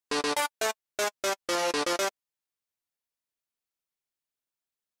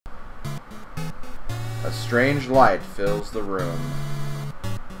A strange light fills the room.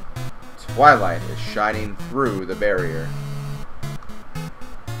 Twilight is shining through the barrier.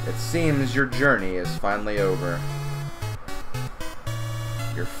 It seems your journey is finally over.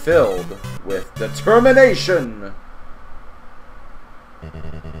 You're filled with determination!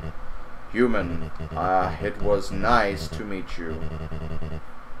 Human, it was nice to meet you.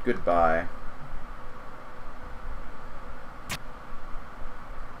 Goodbye.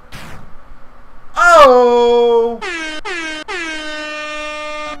 Oh!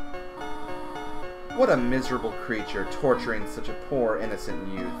 What a miserable creature torturing such a poor, innocent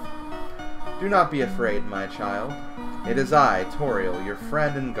youth. Do not be afraid, my child. It is I, Toriel, your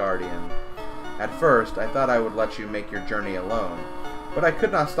friend and guardian. At first, I thought I would let you make your journey alone, but I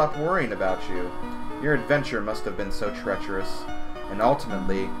could not stop worrying about you. Your adventure must have been so treacherous, and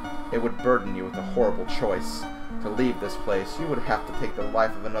ultimately, it would burden you with a horrible choice. To leave this place, you would have to take the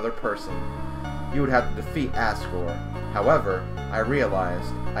life of another person. You would have to defeat Asgore. However, I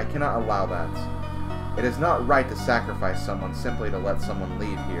realized I cannot allow that. It is not right to sacrifice someone simply to let someone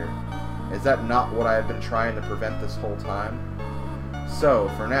leave here. Is that not what I have been trying to prevent this whole time? So,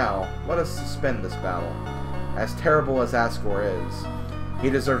 for now, let us suspend this battle. As terrible as Asgore is, he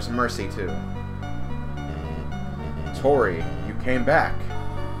deserves mercy too. Tori, you came back.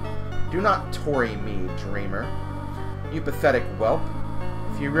 Do not Tori me, dreamer. You pathetic whelp.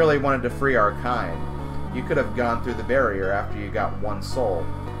 If you really wanted to free our kind, you could have gone through the barrier after you got one soul,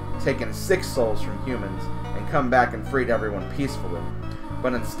 taken 6 souls from humans, and come back and freed everyone peacefully.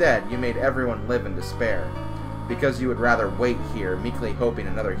 But instead, you made everyone live in despair, because you would rather wait here, meekly hoping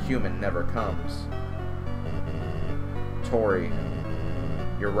another human never comes. Tori,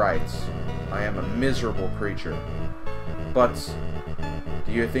 you're right. I am a miserable creature. But,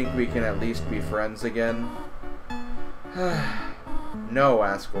 do you think we can at least be friends again? No,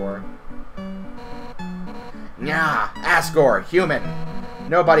 Asgore. Nah, Asgore, human!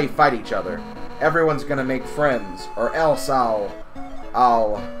 Nobody fight each other. Everyone's gonna make friends, or else I'll...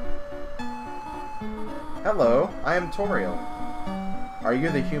 Hello, I am Toriel. Are you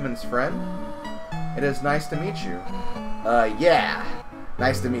the human's friend? It is nice to meet you. Yeah.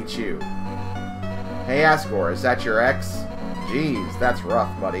 Nice to meet you. Hey, Asgore, is that your ex? Jeez, that's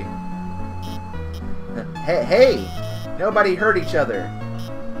rough, buddy. Hey! Nobody hurt each other.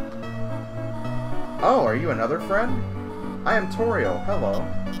 Oh, are you another friend? I am Toriel. Hello.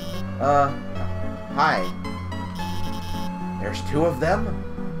 Hi. There's 2 of them?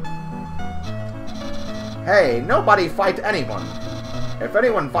 Hey, nobody fight anyone. If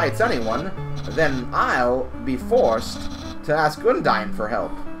anyone fights anyone, then I'll be forced to ask Undyne for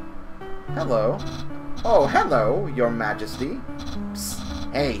help. Hello. Oh, hello, your majesty.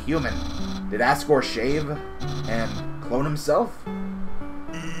 Psst. Hey, human. Did Asgore shave and clone himself?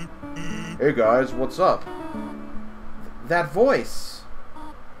 Hey guys, what's up? That voice.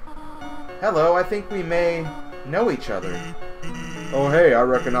 Hello, I think we may know each other. Oh hey, I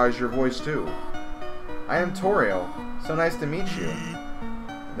recognize your voice too. I am Toriel. So nice to meet you.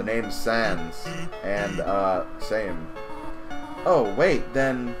 The name's Sans. And, same. Oh, wait,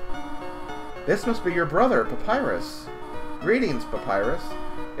 then... This must be your brother, Papyrus. Greetings, Papyrus.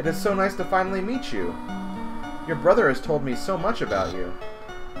 It is so nice to finally meet you. Your brother has told me so much about you.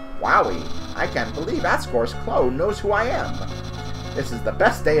 Wowie, I can't believe Asgore's clone knows who I am. This is the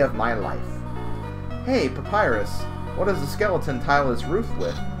best day of my life. Hey, Papyrus, what is the skeleton tile his roof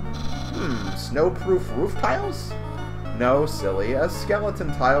with? Snow-proof roof tiles? No, silly, a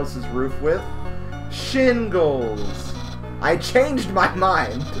skeleton tiles his roof with shingles. I changed my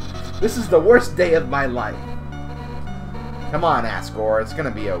mind. This is the worst day of my life. Come on, Asgore, it's gonna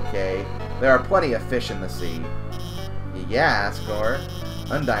be okay. There are plenty of fish in the sea. Yeah, Asgore.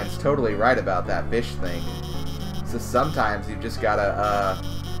 Undyne's totally right about that fish thing. So sometimes you just gotta,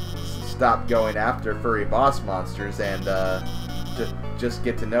 stop going after furry boss monsters and, just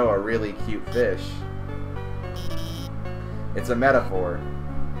get to know a really cute fish. It's a metaphor.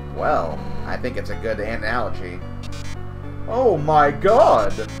 Well, I think it's a good analogy. Oh my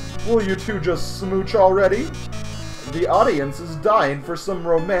god! Will you two just smooch already? The audience is dying for some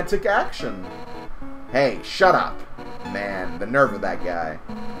romantic action. Hey, shut up! Man, the nerve of that guy.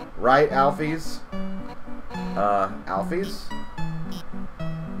 Right, Alfies? Alfies?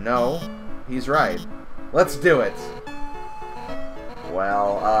 No, he's right. Let's do it!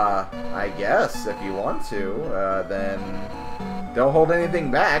 Well, I guess, if you want to, then don't hold anything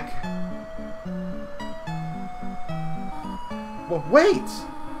back. Well, wait!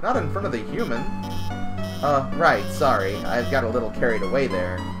 Not in front of the human. Right, sorry. I got a little carried away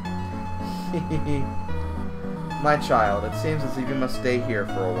there. My child, it seems as if you must stay here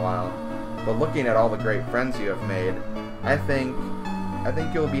for a while. But looking at all the great friends you have made, I think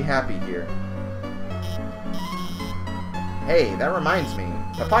you'll be happy here. Hey, that reminds me.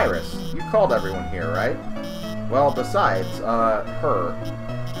 Papyrus, you called everyone here, right? Well, besides, her.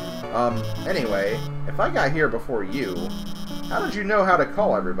 Anyway, if I got here before you, how did you know how to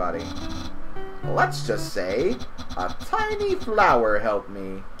call everybody? Let's just say, a tiny flower helped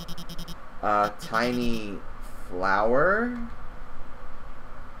me. A tiny flower?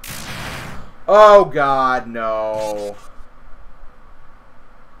 Oh god, no.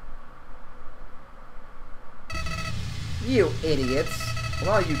 You idiots.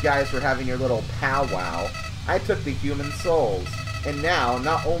 While you guys were having your little powwow, I took the human souls. And now,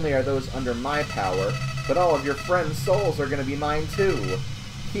 not only are those under my power, but all of your friends' souls are going to be mine too.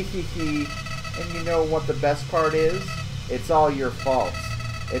 Hee hee hee. And you know what the best part is? It's all your fault.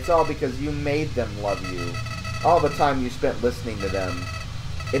 It's all because you made them love you. All the time you spent listening to them,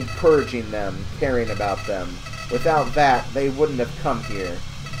 encouraging them, caring about them. Without that, they wouldn't have come here.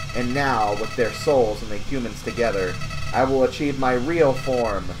 And now, with their souls and the humans together, I will achieve my real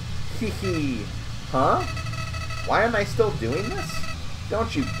form. Hee hee. Huh? Why am I still doing this?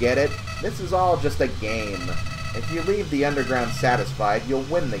 Don't you get it? This is all just a game. If you leave the underground satisfied, you'll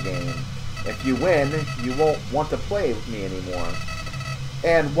win the game. If you win, you won't want to play with me anymore.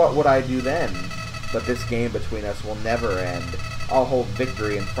 And what would I do then? But this game between us will never end. I'll hold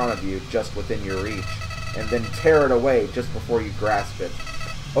victory in front of you just within your reach, and then tear it away just before you grasp it.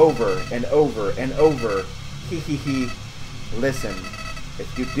 Over and over and over. Hee hee hee. Listen,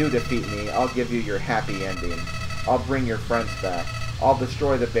 if you do defeat me, I'll give you your happy ending. I'll bring your friends back. I'll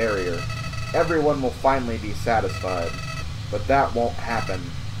destroy the barrier. Everyone will finally be satisfied. But that won't happen.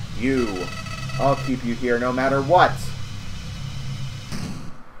 I'll keep you here no matter what.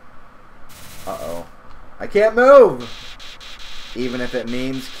 Uh-oh. I can't move! Even if it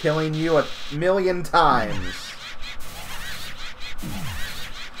means killing you 1,000,000 times.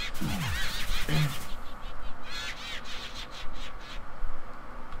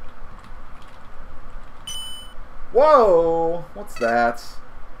 Whoa! What's that?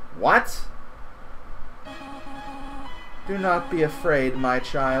 What? Do not be afraid, my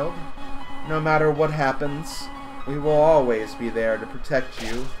child. No matter what happens, we will always be there to protect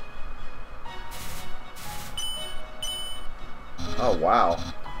you. Oh, wow.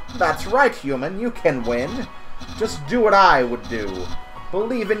 That's right, human. You can win. Just do what I would do.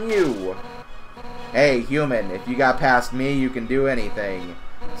 Believe in you. Hey, human, if you got past me, you can do anything.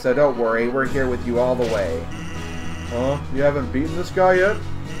 So don't worry, we're here with you all the way. Huh? You haven't beaten this guy yet?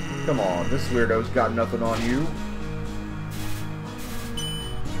 Come on, this weirdo's got nothing on you.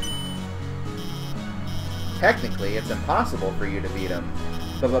 Technically, it's impossible for you to beat him.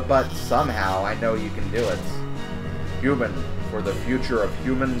 But somehow, I know you can do it. Human, for the future of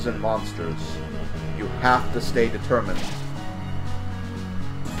humans and monsters, you have to stay determined.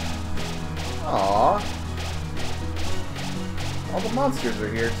 Aww. All the monsters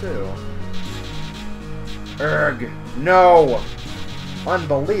are here, too. Urgh. No!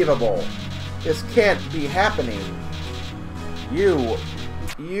 Unbelievable! This can't be happening. You...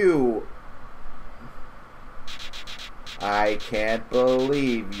 I can't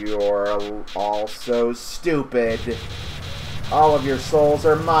believe you're all so stupid. All of your souls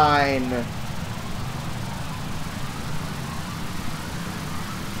are mine.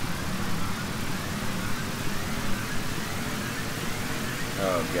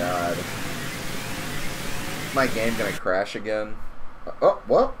 Oh god. Is my game gonna crash again? Oh,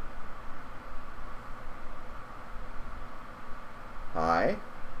 what? Hi?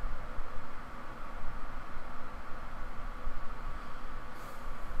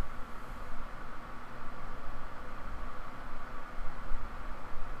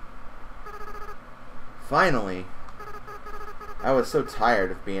 Finally! I was so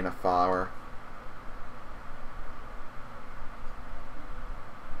tired of being a flower.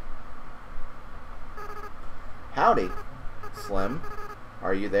 Howdy, Slim.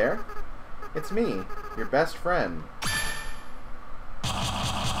 Are you there? It's me, your best friend.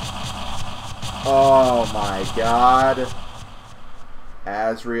 Oh my god.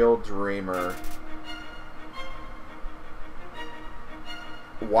 Asriel Dreamer.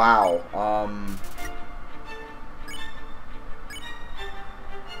 Wow,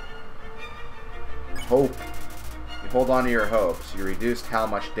 Hope. You hold on to your hopes. You reduced how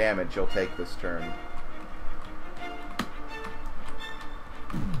much damage you'll take this turn.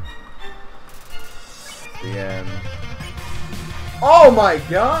 The end. Oh my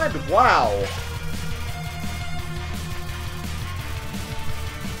god! Wow!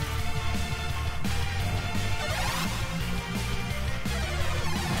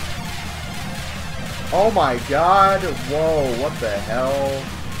 Oh my god! Whoa, what the hell?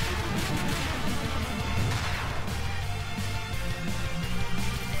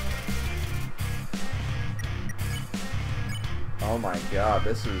 Oh my god,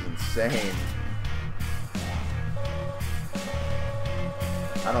 this is insane.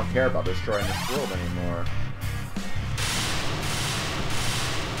 I don't care about destroying this world anymore.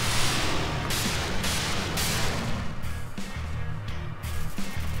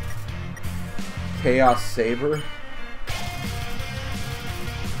 Chaos Saber?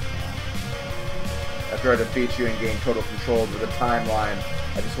 After I defeat you and gain total control over the timeline,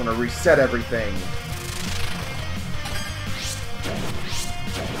 I just want to reset everything.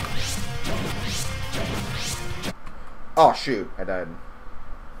 Oh shoot, I died.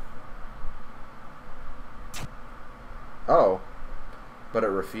 Oh, but it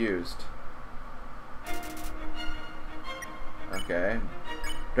refused. Okay.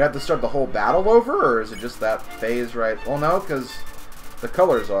 Do I have to start the whole battle over, or is it just that phase right? Well, no, because the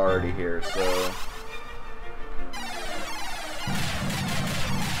colors are already here, so...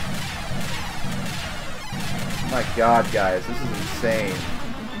 My god, guys, this is insane.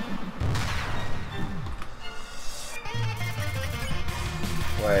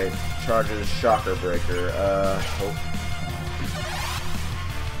 Wait, charges Shocker Breaker. Oh.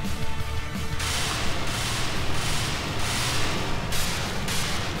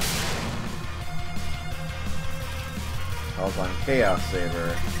 Calls on Chaos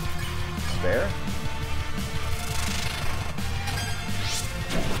Saber. Spare?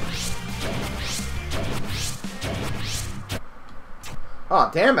 Oh,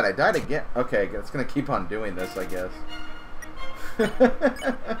 damn it, I died again. Okay, it's gonna keep on doing this, I guess. Okay,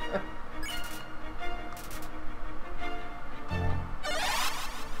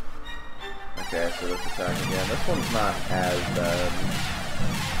 so let's attack again. This one's not as bad.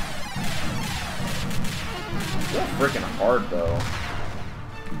 It's so freaking hard, though.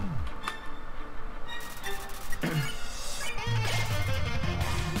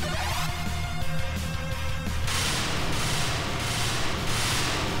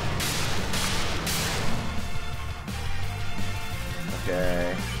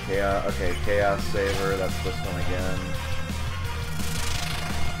 Okay, Chaos Saber, that's this one again.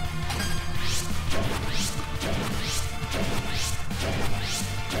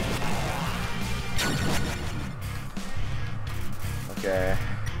 Okay.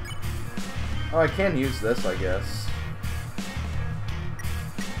 Oh, I can use this, I guess.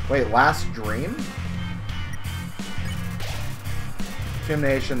 Wait, Last Dream?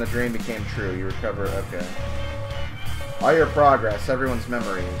 Determination, the dream became true. You recover, okay. All your progress, everyone's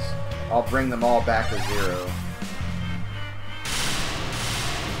memories. I'll bring them all back to zero.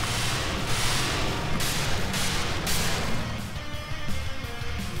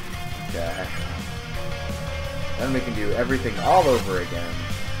 Okay. Then we can do everything all over again.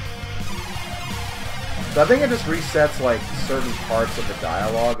 So I think it just resets, like, certain parts of the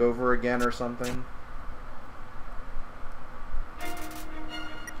dialogue over again or something.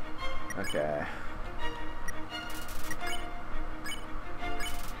 Okay.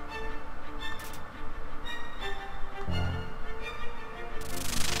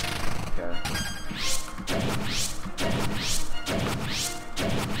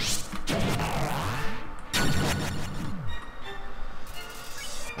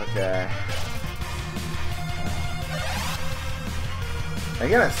 Okay.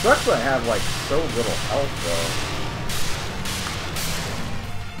 Again, it sucks that I have, like, so little health, though.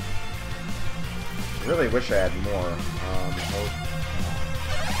 I really wish I had more. Hope.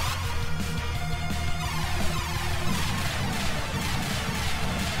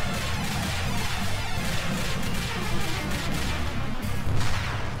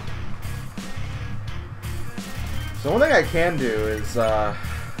 So one thing I can do is, and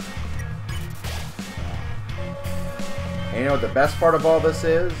you know what the best part of all this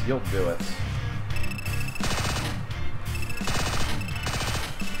is? You'll do it.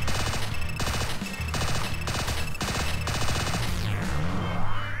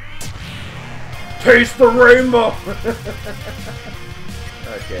 Taste the rainbow!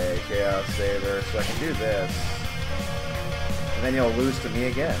 Okay, Chaos Saber, so I can do this. And then you'll lose to me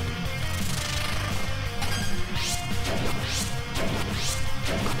again.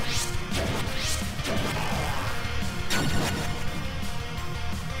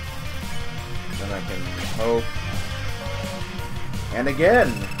 Then I can hope. And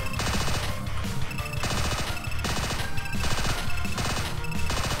again!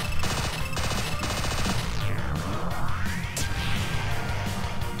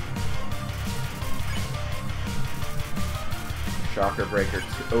 Shocker Breaker 2.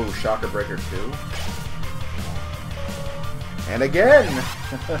 Oh, Shocker Breaker 2? And again!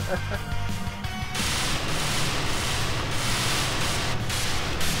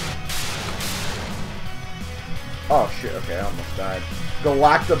 Oh shit, okay, I almost died.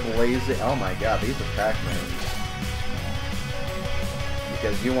 Galacta-blazing. Oh my god, these attack moves.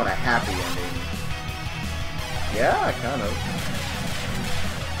 Because you want a happy ending. Yeah, kind of.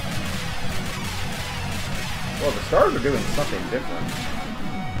 Well, the stars are doing something different.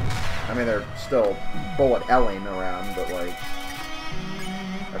 I mean, they're still bullet L-ing around, but like...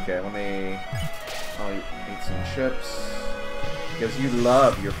 Okay, let me... I'll eat some chips. Because you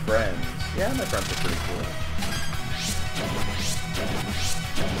love your friends. Yeah, my friends are pretty cool.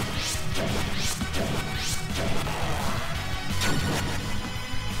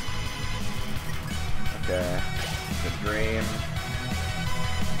 Okay. The dream.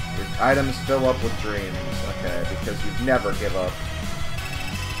 Your items fill up with dreams. Okay, because you never give up.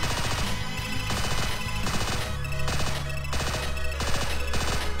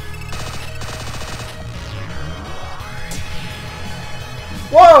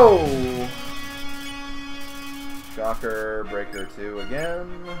 Whoa! Shocker, Breaker 2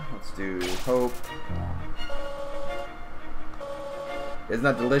 again. Let's do Hope. Isn't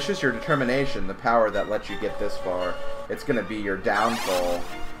that delicious? Your determination, the power that lets you get this far. It's gonna be your downfall.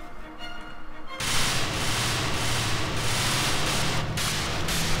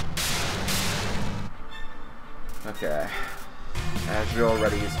 Okay. Asgore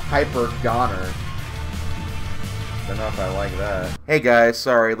ready's Hyper Goner. Don't know if I like that. Hey guys,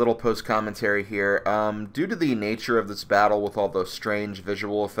 sorry, little post-commentary here. Due to the nature of this battle with all those strange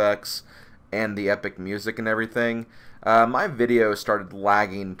visual effects and the epic music and everything, my video started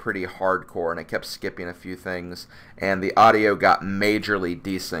lagging pretty hardcore and I kept skipping a few things and the audio got majorly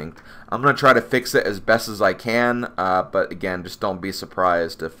desynced. I'm going to try to fix it as best as I can, but again, just don't be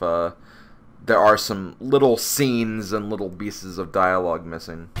surprised if there are some little scenes and little pieces of dialogue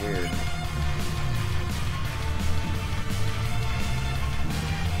missing. Weird.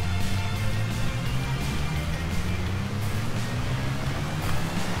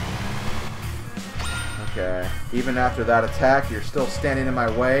 Okay, even after that attack, you're still standing in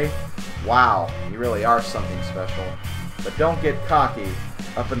my way? Wow, you really are something special. But don't get cocky.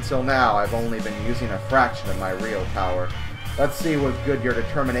 Up until now, I've only been using a fraction of my real power. Let's see what good your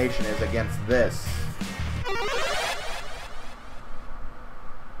determination is against this.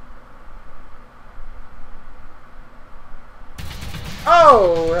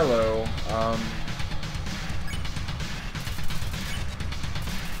 Oh, hello.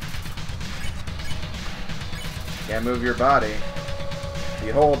 Can't move your body.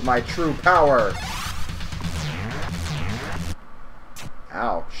 Behold my true power.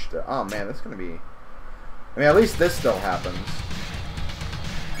 Ouch. Oh man, that's gonna be... I mean, at least this still happens.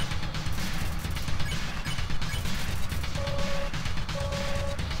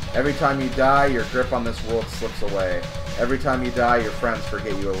 Every time you die, your grip on this world slips away. Every time you die, your friends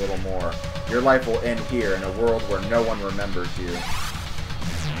forget you a little more. Your life will end here in a world where no one remembers you.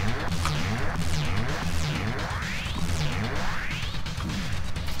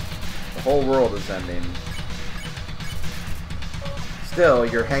 The whole world is ending. Still,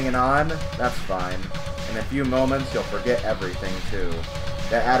 you're hanging on? That's fine. In a few moments, you'll forget everything, too.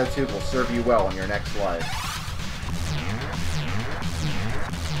 That attitude will serve you well in your next life.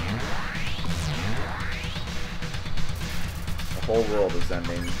 The whole world is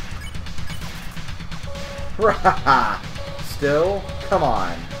ending. Still? Come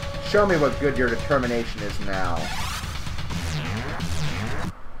on. Show me what good your determination is now.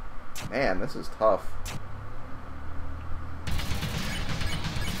 Man, this is tough.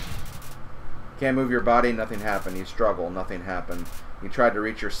 Can't move your body, nothing happened. You struggle, nothing happened. You tried to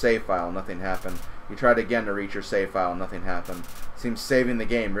reach your save file, nothing happened. You tried again to reach your save file, nothing happened. Seems saving the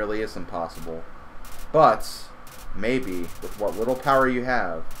game really is impossible. But, maybe, with what little power you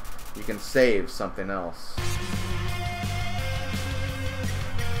have, you can save something else.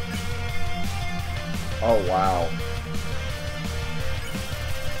 Oh, wow.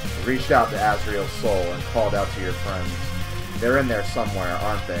 You reached out to Asriel's soul and called out to your friends. They're in there somewhere,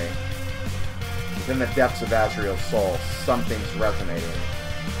 aren't they? Within the depths of Asriel's soul, something's resonating.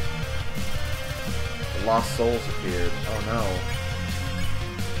 The lost souls appeared. Oh no.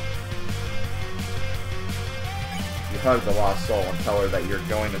 You hug the lost soul and tell her that you're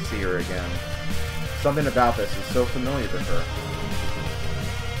going to see her again. Something about this is so familiar to her.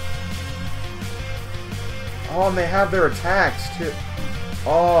 Oh, and they have their attacks too.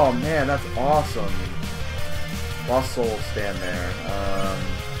 Oh man, that's awesome. Lost souls stand there.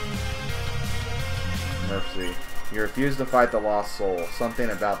 Mercy. You refuse to fight the lost soul. Something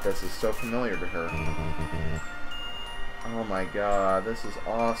about this is so familiar to her. Oh my god, this is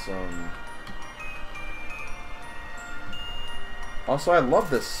awesome. Also, I love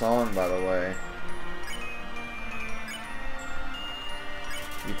this song, by the way.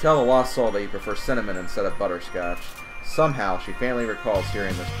 You tell the lost soul that you prefer cinnamon instead of butterscotch. Somehow, she faintly recalls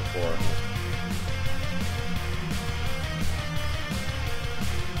hearing this before.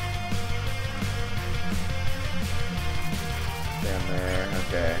 Stand there,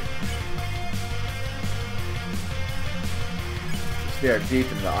 okay. You stare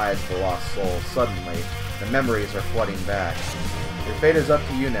deep into the eyes of the lost soul. Suddenly, the memories are flooding back. Your fate is up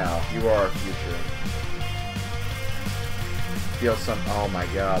to you now. You are our future. Feel some... Oh my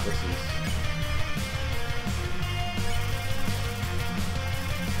god, this is...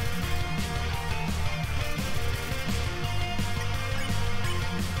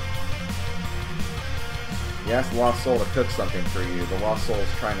 You ask the lost soul to cook something for you. The lost soul is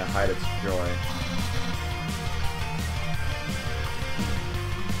trying to hide its joy.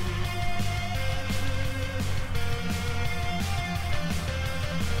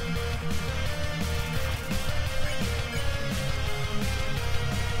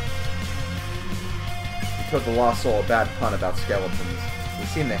 You told the lost soul a bad pun about skeletons. You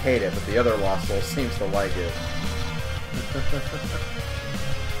seem to hate it, but the other lost soul seems to like it.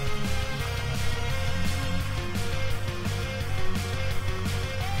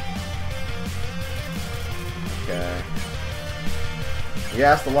 Okay. You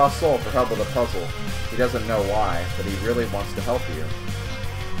ask the lost soul for help with a puzzle. He doesn't know why, but he really wants to help you.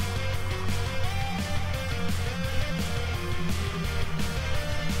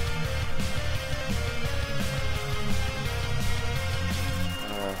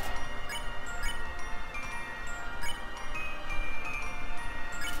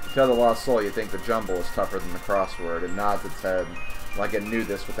 You tell the lost soul you think the jumble is tougher than the crossword. It nods its head, like it knew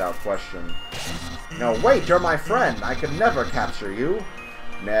this without question. No, wait, you're my friend. I could never capture you.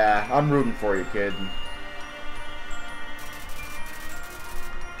 Nah, I'm rooting for you, kid.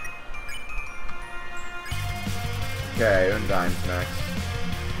 Okay, Undyne's next.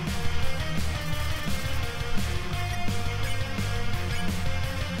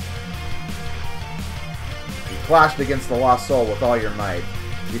 You clashed against the lost soul with all your might.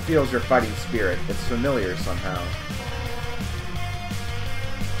 He feels your fighting spirit. It's familiar somehow.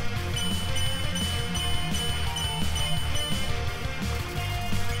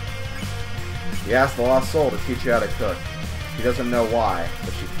 You ask the lost soul to teach you how to cook. She doesn't know why,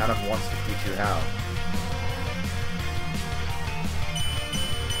 but she kind of wants to teach you how.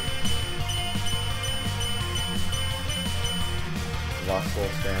 The lost soul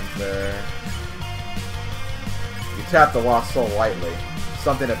stands there. You tap the lost soul lightly.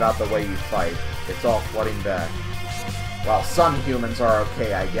 Something about the way you fight. It's all flooding back. Well, some humans are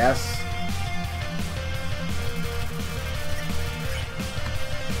okay, I guess.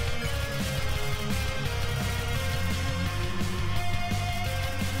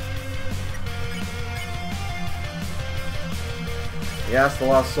 You ask the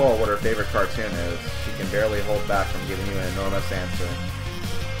lost soul what her favorite cartoon is. She can barely hold back from giving you an enormous answer.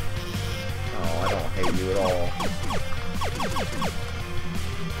 Oh, I don't hate you at all.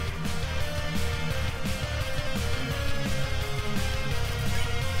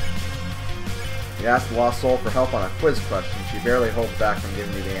 You ask the lost soul for help on a quiz question. She barely holds back from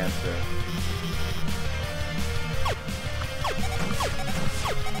giving you the answer.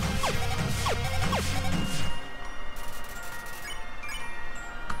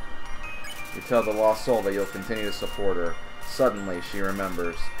 You tell the lost soul that you'll continue to support her. Suddenly, she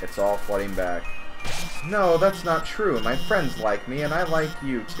remembers. It's all flooding back. No, that's not true. My friends like me, and I like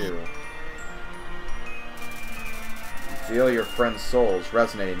you too. You feel your friends' souls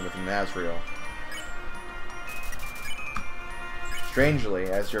resonating within Asriel. Strangely,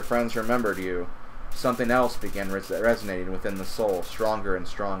 as your friends remembered you, something else began resonating within the soul, stronger and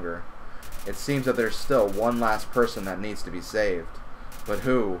stronger. It seems that there's still one last person that needs to be saved. But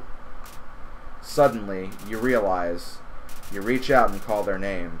who? Suddenly, you realize. You reach out and call their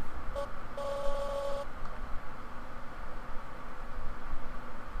name.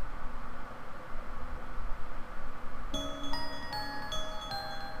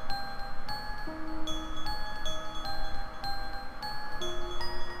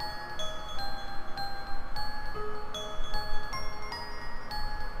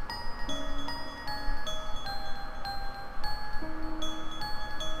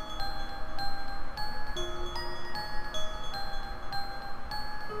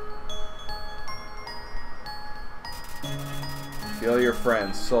 Feel your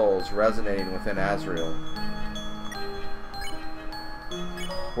friends' souls resonating within Asriel.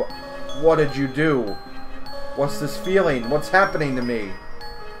 What did you do? What's this feeling? What's happening to me?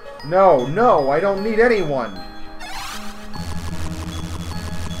 No, no, I don't need anyone.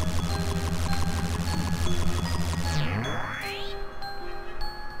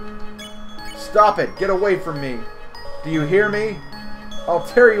 Stop it! Get away from me! Do you hear me? I'll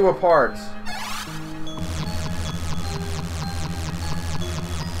tear you apart!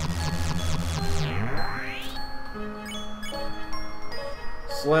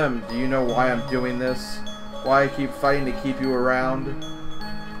 Slim, do you know why I'm doing this? Why I keep fighting to keep you around?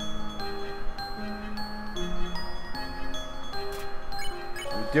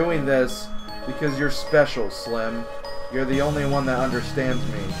 I'm doing this because you're special, Slim. You're the only one that understands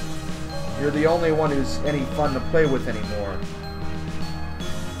me. You're the only one who's any fun to play with anymore.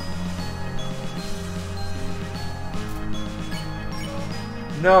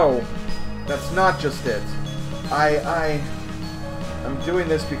 No, that's not just it. I'm doing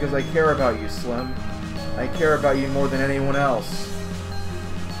this because I care about you, Slim. I care about you more than anyone else.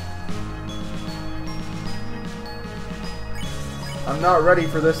 I'm not ready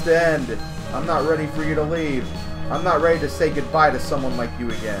for this to end. I'm not ready for you to leave. I'm not ready to say goodbye to someone like you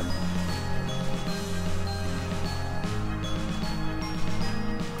again.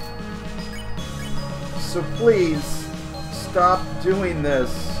 So please, stop doing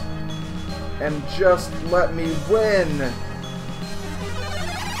this, and just let me win!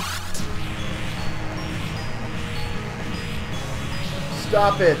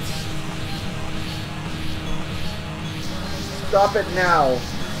 Stop it! Stop it now!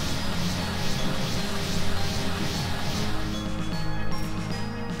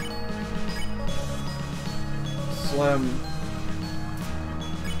 Slim.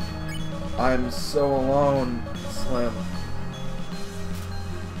 I'm so alone, Slim.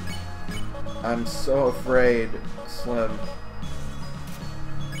 I'm so afraid, Slim.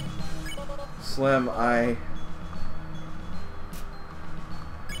 Slim,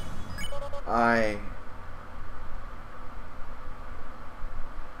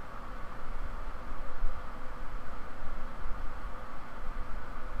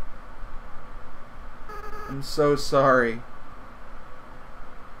 I'm so sorry.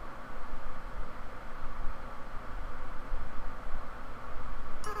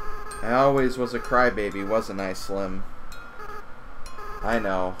 I always was a crybaby, wasn't I, Slim? I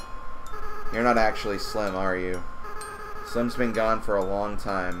know. You're not actually Slim, are you? Slim's been gone for a long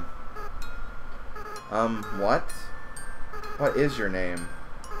time. What? What is your name?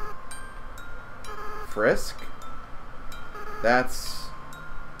 Frisk? That's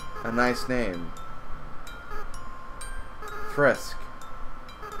a nice name. Frisk.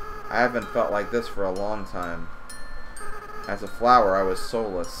 I haven't felt like this for a long time. As a flower, I was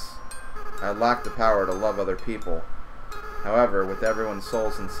soulless. I lacked the power to love other people. However, with everyone's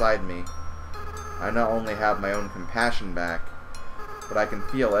souls inside me, I not only have my own compassion back, but I can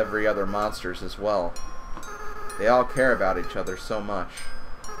feel every other monster's as well. They all care about each other so much.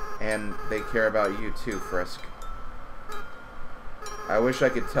 And they care about you too, Frisk. I wish I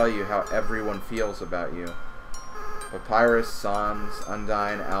could tell you how everyone feels about you. Papyrus, Sans,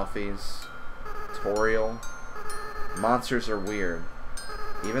 Undyne, Alphys, Toriel. Monsters are weird.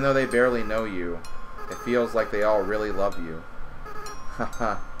 Even though they barely know you, it feels like they all really love you.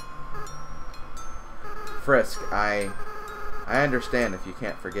 Haha. Frisk, I understand if you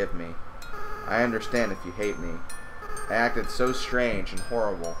can't forgive me. I understand if you hate me. I acted so strange and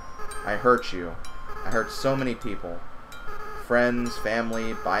horrible. I hurt you. I hurt so many people. Friends,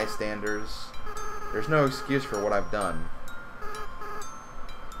 family, bystanders. There's no excuse for what I've done.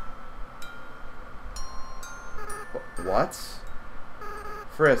 What?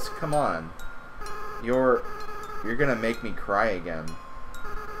 Frisk, come on. You're gonna make me cry again.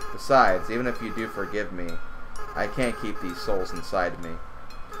 Besides, even if you do forgive me, I can't keep these souls inside me.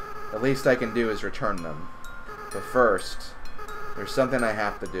 The least I can do is return them. But first, there's something I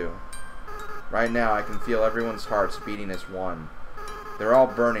have to do. Right now, I can feel everyone's hearts beating as one. They're all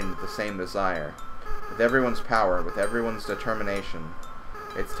burning with the same desire. With everyone's power, with everyone's determination,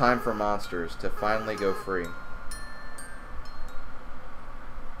 it's time for monsters to finally go free.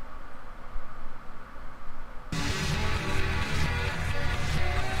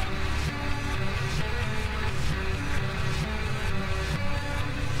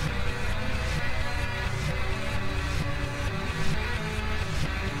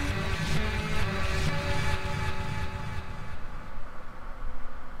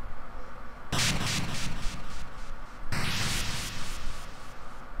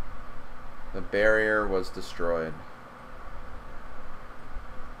 The barrier was destroyed.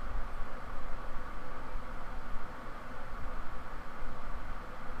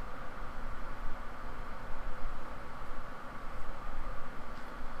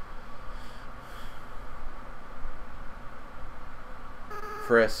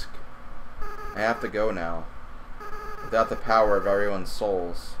 Frisk, I have to go now. Without the power of everyone's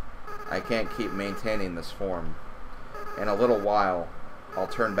souls, I can't keep maintaining this form. In a little while, I'll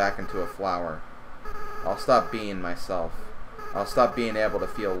turn back into a flower. I'll stop being myself. I'll stop being able to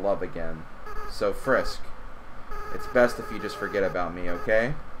feel love again. So Frisk, it's best if you just forget about me,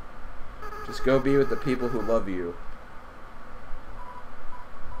 okay? Just go be with the people who love you.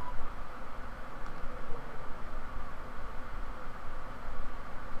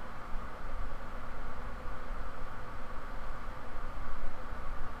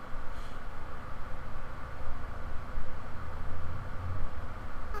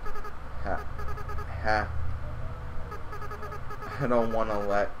 I don't want to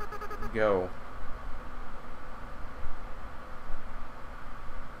let go.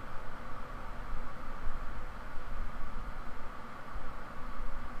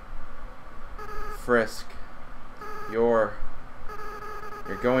 Frisk, you're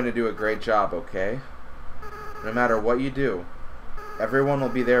going to do a great job, okay? No matter what you do, everyone will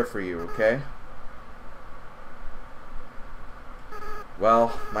be there for you, okay?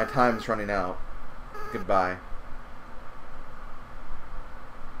 Well, my time's running out. Goodbye.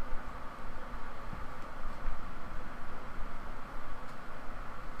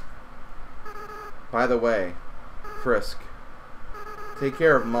 By the way, Frisk, take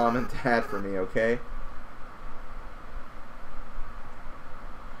care of Mom and Dad for me, okay?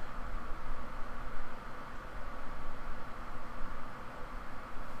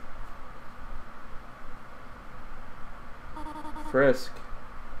 Frisk,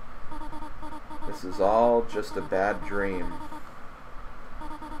 this is all just a bad dream.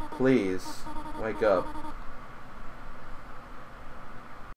 Please, wake up.